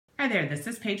there, this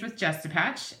is Paige with Just a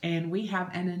Patch, and we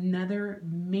have another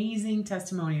amazing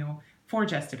testimonial for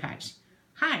Just a Patch.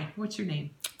 Hi, what's your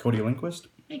name? Cody Lindquist.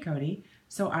 Hey, Cody.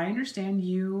 So I understand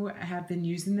you have been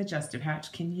using the Just a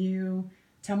Patch. Can you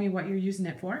tell me what you're using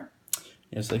it for?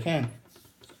 Yes, I can.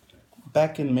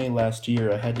 Back in May last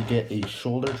year, I had to get a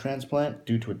shoulder transplant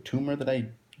due to a tumor that I,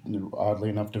 oddly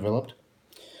enough, developed.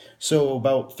 So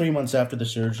about 3 months after the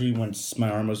surgery, once my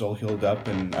arm was all healed up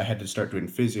and I had to start doing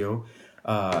physio,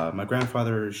 my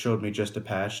grandfather showed me Just a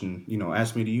Patch and,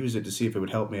 asked me to use it to see if it would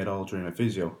help me at all during my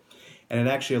physio. And it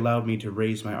actually allowed me to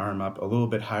raise my arm up a little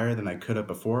bit higher than I could have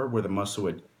before, where the muscle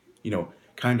would,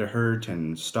 kind of hurt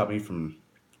and stop me from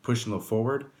pushing a little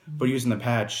forward. But using the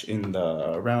patch in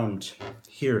the around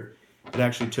here, it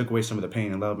actually took away some of the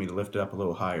pain and allowed me to lift it up a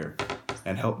little higher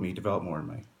and helped me develop more in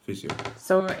my physio.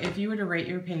 So if you were to rate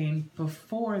your pain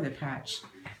before the patch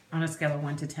on a scale of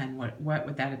 1 to 10, what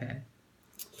would that have been?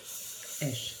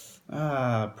 Ish.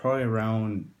 Probably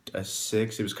around a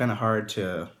 6. It was kind of hard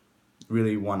to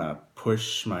really want to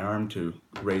push my arm to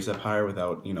raise up higher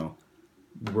without,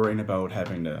 worrying about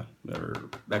having to or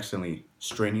accidentally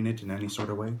straining it in any sort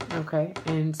of way. Okay,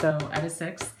 and so at a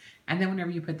 6, and then whenever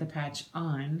you put the patch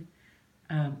on,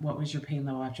 what was your pain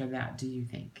level after that, do you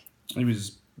think? It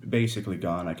was basically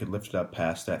gone. I could lift it up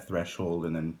past that threshold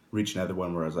and then reach another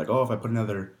one where I was like, oh, if I put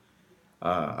another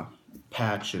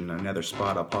patch in another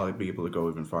spot, I'll probably be able to go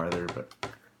even farther. But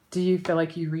do you feel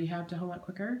like you rehabbed a whole lot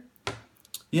quicker?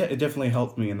 Yeah, it definitely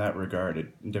helped me in that regard.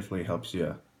 It definitely helps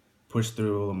you push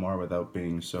through a little more without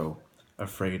being so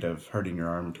afraid of hurting your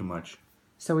arm too much.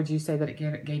 So would you say that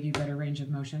it gave you better range of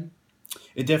motion?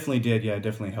 It definitely did. Yeah, it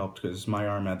definitely helped because my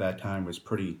arm at that time was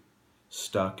pretty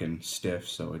stuck and stiff,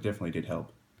 so it definitely did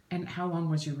help. And how long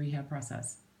was your rehab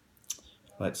process?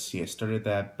 Let's see, I started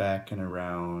that back in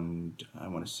around, I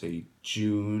want to say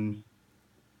June,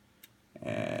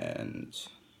 and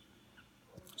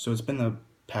so it's been the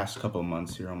past couple of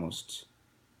months here, almost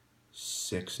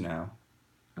 6 now.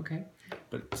 Okay.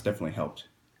 But it's definitely helped.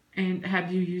 And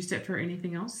have you used it for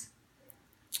anything else?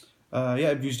 Yeah,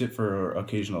 I've used it for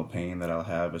occasional pain that I'll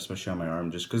have, especially on my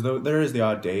arm, just because there is the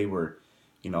odd day where,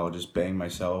 I'll just bang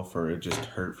myself or it just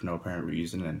hurt for no apparent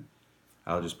reason, and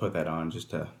I'll just put that on just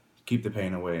to keep the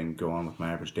pain away and go on with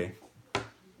my average day.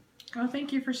 Well,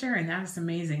 thank you for sharing. That is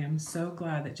amazing. I'm so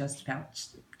glad that Just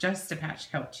a Patch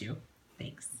helped you.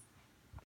 Thanks.